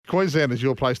Queensland is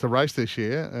your place to race this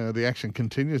year. The action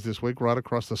continues this week right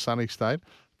across the sunny state.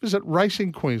 Visit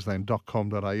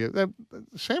racingqueensland.com.au.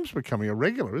 Sam's becoming a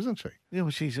regular, isn't she? Yeah,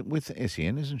 well, she's with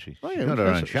SEN, isn't she? Oh, yeah, She's got her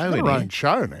own show. She's got her own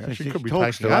show now. So she could be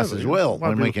talks taking to us over. as well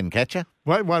when we can catch her.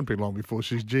 Won't be long before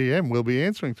she's GM. We'll be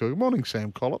answering to her. Good morning,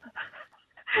 Sam Collett.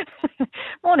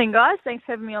 Morning, guys. Thanks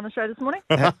for having me on the show this morning.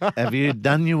 Have you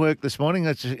done your work this morning?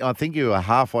 I think you were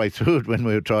halfway through it when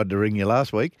we tried to ring you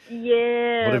last week.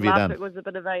 Yeah, what have you done? last week was a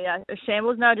bit of a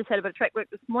shambles. No, I just had a bit of track work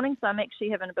this morning, so I'm actually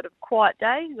having a bit of a quiet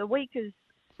day. The week is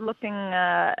looking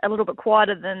a little bit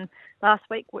quieter than last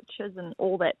week, which isn't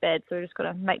all that bad. So we've just got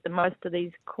to make the most of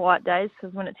these quiet days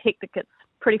because when it's hectic, it's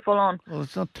pretty full on. Well,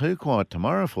 it's not too quiet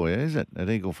tomorrow for you, is it, at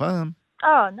Eagle Farm?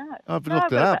 Oh, no. I've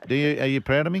looked it up. Are you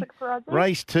proud of me?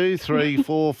 Race 2, 3,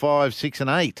 4, 5, 6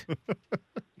 and 8.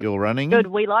 You're running. Good.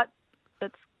 We like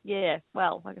it's, yeah,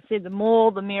 well, like I said, the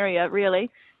more the merrier,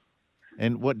 really.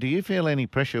 And what do you feel any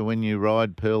pressure when you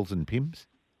ride Pearls and Pims?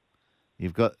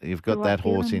 You've got that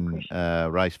horse in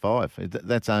race 5.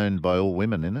 That's owned by all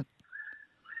women, isn't it?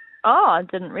 Oh, I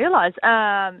didn't realise.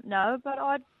 No, but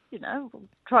I'd,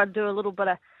 try to do a little bit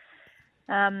of,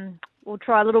 we'll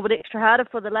try a little bit extra harder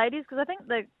for the ladies because I think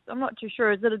I'm not too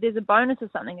sure. Is that there's a bonus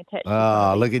or something attached?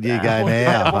 Oh, look at you go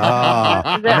now.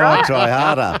 I right? try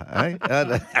harder. Eh?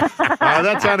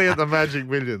 That's only at the Magic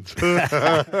Millions.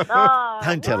 Oh,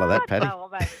 Don't tell her that, Paddy. Oh,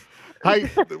 mate.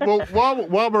 Hey, well,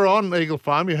 while we're on Eagle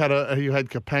Farm, you had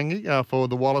Kapangi for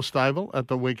the Wallace stable at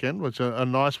the weekend, which is a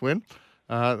nice win.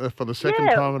 For the second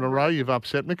time in a row, you've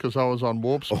upset me because I was on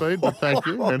warp speed, but thank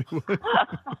you. Anyway.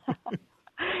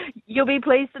 You'll be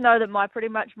pleased to know that my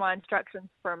instructions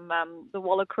from the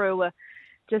Waller crew were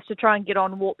just to try and get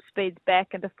on warp speeds back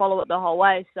and to follow it the whole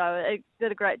way. So it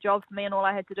did a great job for me, and all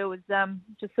I had to do was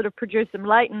just sort of produce them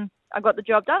late, and I got the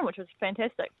job done, which was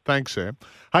fantastic. Thanks, Sam.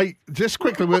 Hey, just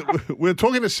quickly, we're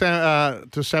talking to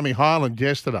Sammy Hyland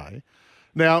yesterday.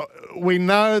 Now, we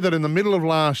know that in the middle of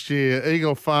last year,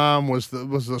 Eagle Farm was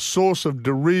the source of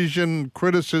derision,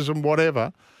 criticism,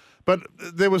 whatever. But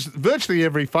there was virtually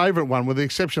every favourite one, with the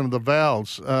exception of the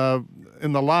Vowels,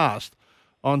 in the last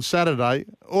on Saturday.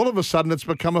 All of a sudden, it's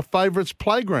become a favourites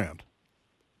playground.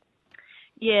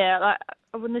 Yeah,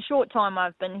 in the short time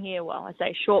I've been here, well, I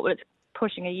say short, but it's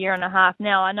pushing a year and a half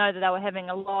now. I know that they were having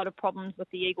a lot of problems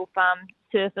with the Eagle Farm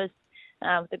surface,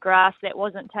 with the grass that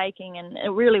wasn't taking, and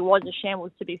it really was a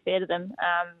shambles, to be fair to them,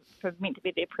 for meant to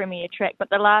be their premier track.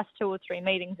 But the last 2 or 3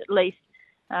 meetings at least,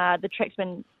 the track's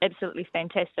been absolutely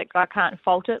fantastic. I can't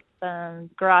fault it.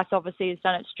 Grass obviously has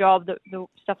done its job. The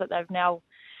stuff that they've now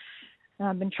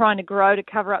been trying to grow to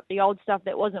cover up the old stuff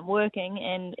that wasn't working,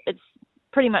 and it's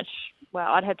pretty much, well,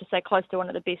 I'd have to say close to one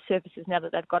of the best surfaces now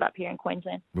that they've got up here in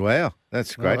Queensland. Wow,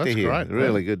 that's great to hear. Great,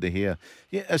 really good to hear.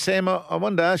 Yeah, Sam, I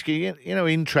wanted to ask you,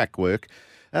 in track work,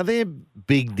 are there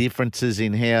big differences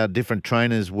in how different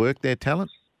trainers work their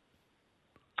talent?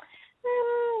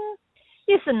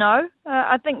 Yes and no.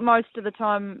 I think most of the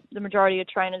time the majority of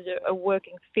trainers are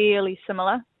working fairly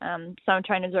similar. Some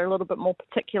trainers are a little bit more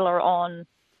particular on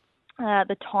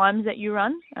the times that you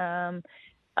run.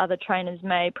 Other trainers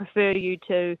may prefer you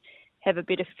to have a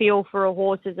better feel for a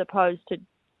horse as opposed to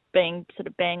being sort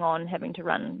of bang on having to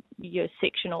run your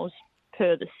sectionals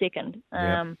per the second.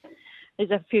 Yep.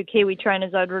 There's a few Kiwi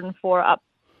trainers I'd ridden for up,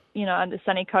 under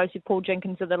Sunny Coast, Paul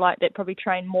Jenkins or the like, that probably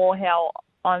train more how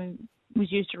I was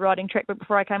used to riding track work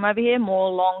before I came over here, more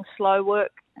long, slow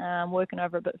work, working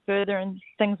over a bit further and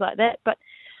things like that. But,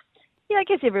 yeah, I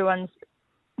guess everyone's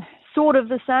sort of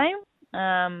the same.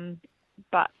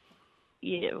 But,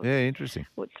 yeah. Yeah, interesting.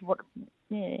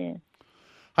 Yeah.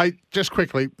 Hey, just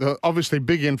quickly, obviously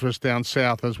big interest down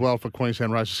south as well for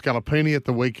Queensland races. Scalapini at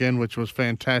the weekend, which was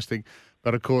fantastic.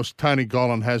 But, of course, Tony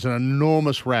Gollan has an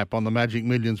enormous rap on the Magic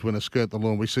Millions winner, Skirt the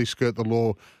Law. And we see Skirt the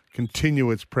Law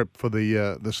continue its prep for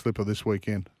the slipper this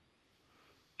weekend.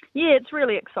 Yeah, it's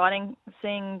really exciting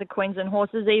seeing the Queensland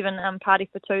horses, even Party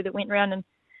for Two that went round, and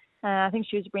I think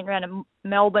she went round in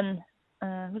Melbourne.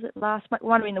 Was it last month?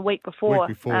 One in the week before,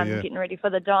 yeah. Getting ready for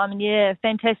the Diamond. Yeah,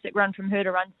 fantastic run from her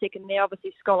to run second there.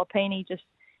 Obviously, Scalapini just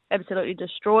absolutely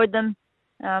destroyed them.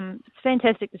 It's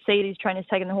fantastic to see these trainers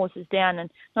taking the horses down,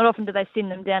 and not often do they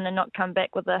send them down and not come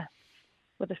back with a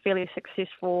fairly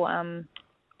successful,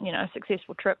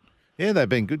 successful trip. Yeah, they've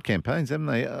been good campaigns, haven't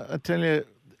they? I tell you,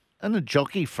 on the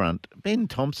jockey front, Ben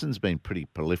Thompson's been pretty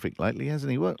prolific lately,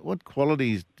 hasn't he? What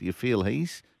qualities do you feel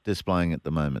he's displaying at the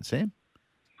moment, Sam?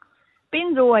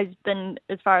 Ben's always been,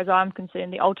 as far as I'm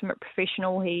concerned, the ultimate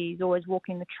professional. He's always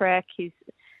walking the track.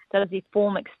 Does he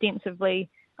form extensively?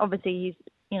 Obviously,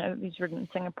 he's ridden in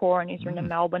Singapore and he's ridden in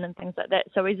Melbourne and things like that.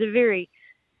 So he's a very,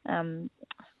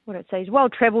 what did I say? He's a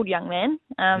well-travelled young man.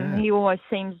 Yeah. He almost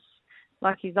seems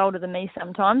like he's older than me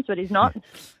sometimes, but he's not.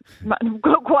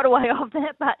 Got quite a way off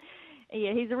that, but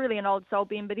yeah, he's really an old soul,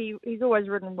 Ben. But he's always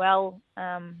ridden well.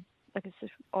 Like it's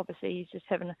just, obviously he's just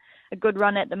having a good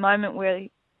run at the moment, where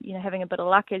having a bit of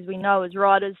luck, as we know as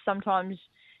riders, sometimes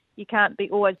you can't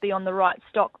always be on the right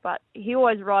stock, but he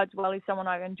always rides well. He's someone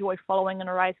I enjoy following in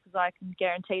a race, because I can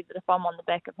guarantee that if I'm on the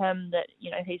back of him, that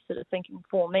he's sort of thinking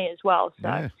for me as well.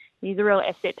 So he's a real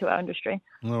asset to our industry.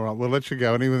 All right, we'll let you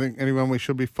go. Anyone we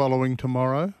should be following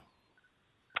tomorrow?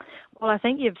 Well, I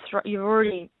think you've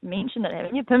already mentioned it,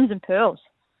 haven't you? Pims and Pearls.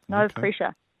 No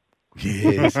pressure.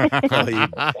 Yes.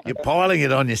 You're piling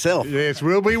it on yourself. Yes,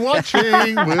 we'll be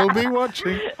watching. We'll be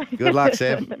watching. Good luck,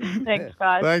 Sam. Thanks,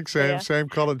 guys. Thanks, Sam. Yeah. Sam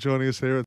Collett joining us here.